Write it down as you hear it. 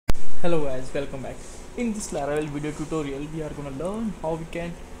Hello guys, welcome back. In this Laravel video tutorial, we are gonna learn how we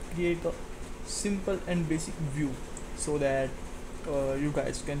can create a simple and basic view, so that you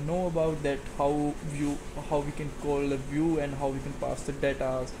guys can know about that how we can call a view and how we can pass the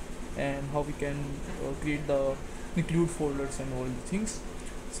data and how we can create the include folders and all the things.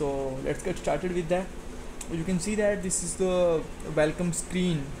 So let's get started with that. You can see that this is the welcome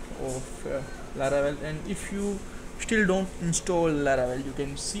screen of Laravel, and if you still don't install Laravel, you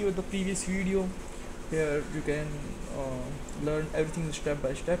can see with the previous video. Here you can learn everything step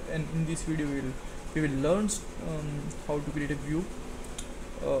by step, and in this video we will learn how to create a view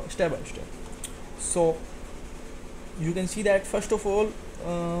step by step. So you can see that first of all,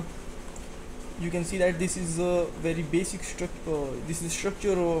 you can see that this is a very basic structure. This is the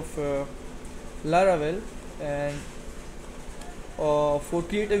structure of Laravel, and for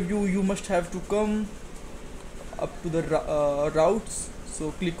create a view you must have to come up to the routes.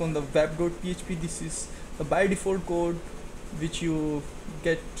 So click on the web.php. This is the by default code which you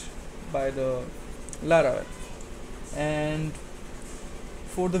get by the Laravel, and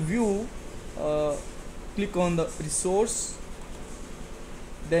for the view click on the resource.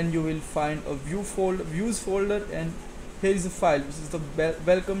 Then you will find a views folder, and here is a file which is the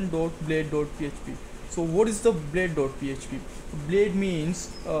welcome.blade.php. So what is the blade.php? Blade means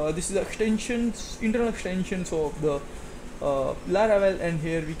this is extensions, internal extensions of the Laravel, and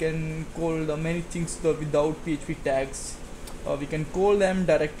here we can call the many things without PHP tags. We can call them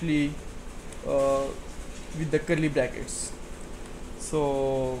directly with the curly brackets.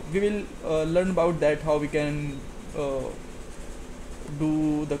 So we will learn about that, how we can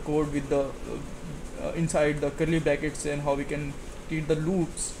do the code with the inside the curly brackets, and how we can treat the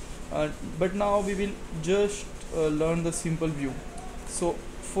loops. But now we will just learn the simple view. So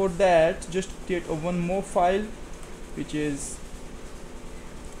for that, just create one more file, which is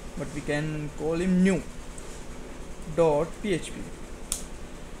what we can call him new.php.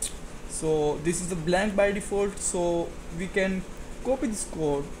 So this is a blank by default, so we can copy this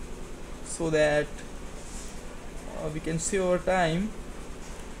code so that we can save our time.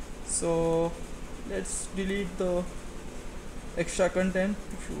 So let's delete the extra content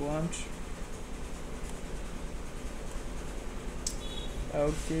if you want.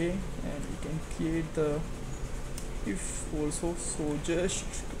 Okay, and we can create the if also. So just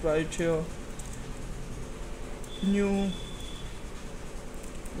write here new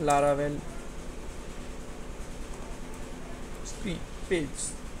Laravel screen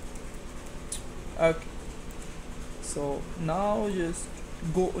page. Okay, so now just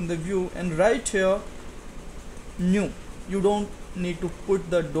go on the view and write here new. You don't need to put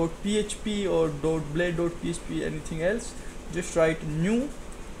the .php or .blade.php anything else. Just write new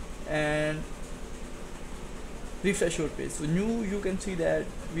and refresh your page. So new, you can see that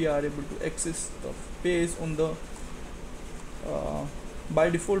we are able to access the page on the by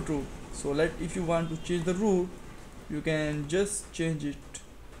default route. So if you want to change the route, you can just change it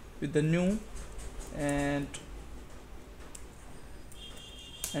with the new and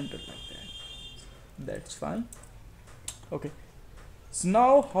enter like that. That's fine. Okay, so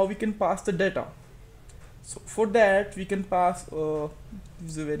now how we can pass the data. So for that we can pass this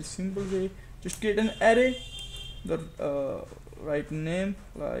is a very simple way. Just create an array, the write name,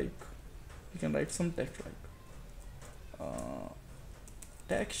 like you can write some text, like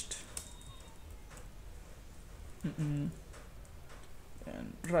text and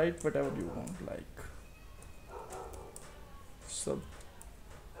write whatever you want, like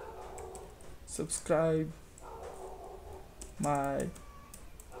subscribe my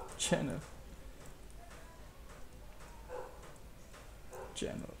channel.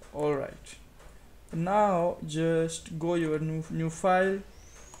 All right, now just go your new file,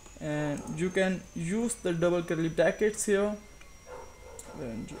 and you can use the double curly brackets here,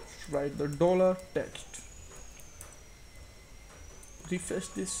 then just write the dollar text. Refresh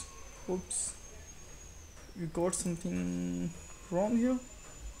this. Oops, we got something wrong here.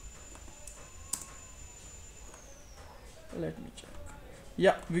 Let me check.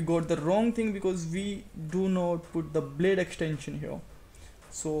 Yeah, we got the wrong thing because we do not put the blade extension here.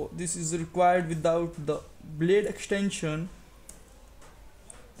 So this is required. Without the blade extension,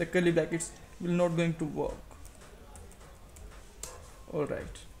 the curly brackets will not going to work. All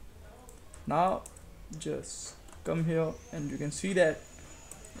right, now just come here and you can see that.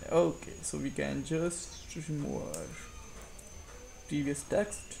 Okay, so we can just remove our previous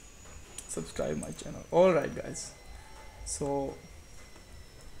text, subscribe my channel. All right guys, so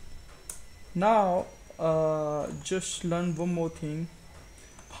now just learn one more thing,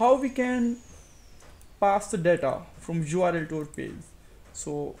 how we can pass the data from URL to our page.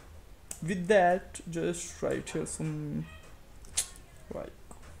 So with that, just write here some like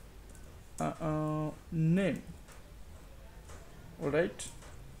name. All right,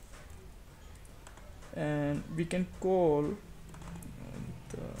 and we can call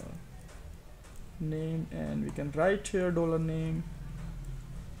the name, and we can write here $name,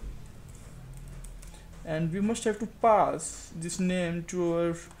 and we must have to pass this name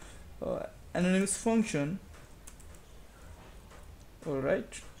to our anonymous function. All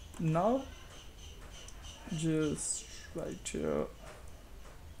right, now just write here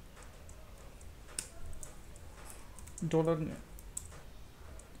 $name.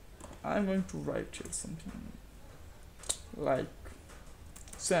 I'm going to write here something like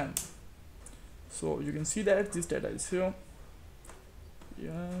Sam. So you can see that this data is here,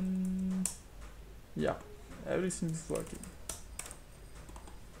 and yeah, everything is working.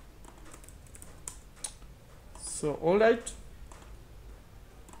 So all right,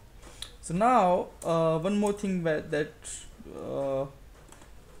 so now one more thing that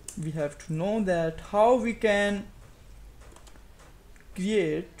we have to know, that how we can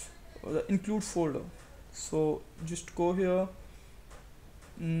create the include folder. So just go here,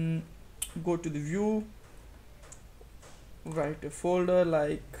 go to the view, write a folder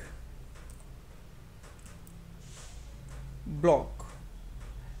like block.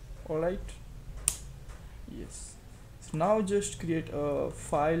 All right, yes. So now just create a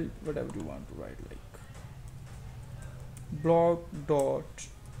file, whatever you want to write, like block dot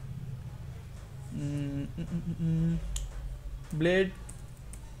blade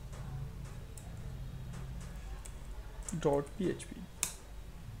dot php.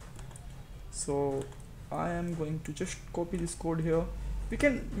 So I am going to just copy this code here. We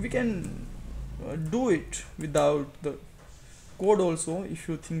can do it without the code also, if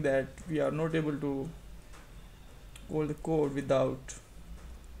you think that we are not able to call the code without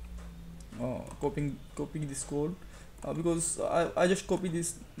copying this code, because I just copy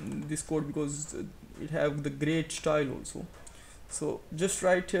this code because it have the great style also. So just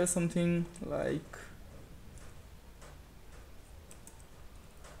write here something like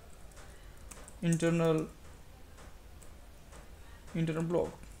internal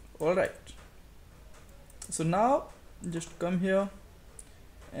block. All right, so now just come here,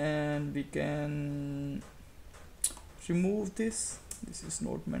 and we can remove this is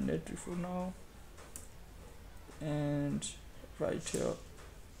not mandatory for now, and write here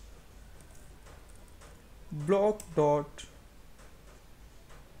block dot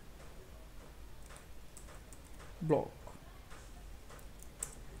block.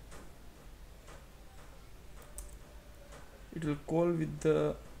 It will call with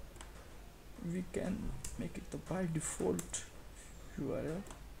the, we can make it the by default URL.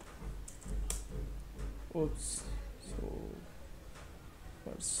 Oops, so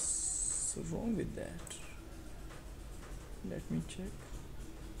what's wrong with that? Let me check.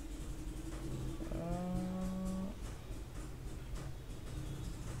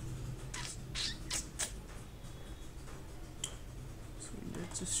 So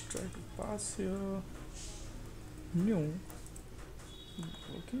let's just try to pass here new.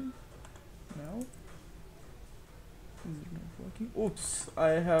 Working now? Is it not working? Oops, I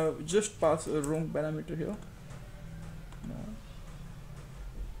have just passed a wrong parameter here. No.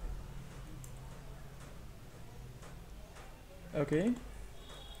 Okay,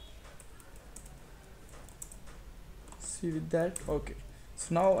 see with that. Okay,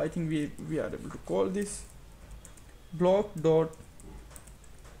 so now I think we are able to call this block dot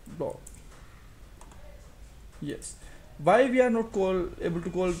block. Yes. Why we are not able to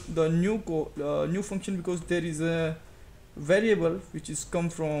call the new function? Because there is a variable which is come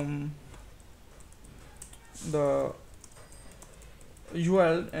from the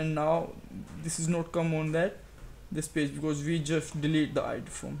URL, and now this is not come on this page because we just delete the id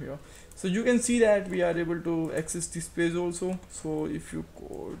from here. So you can see that we are able to access this page also. So if you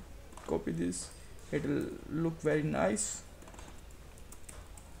copy this, it will look very nice,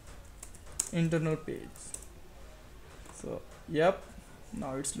 internal page. So yep,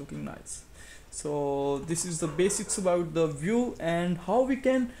 now it's looking nice. So this is the basics about the view and how we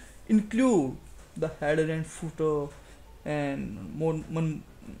can include the header and footer and more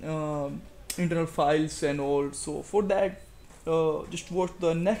internal files and all. So for that, just watch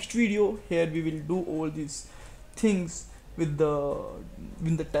the next video. Here we will do all these things with the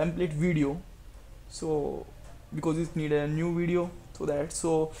template video. So because it need a new video,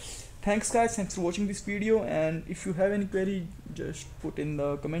 so thanks guys, thanks for watching this video, and if you have any query, just put in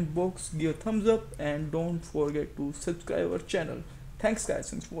the comment box, give a thumbs up, and don't forget to subscribe our channel. Thanks guys,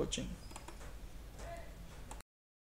 thanks for watching.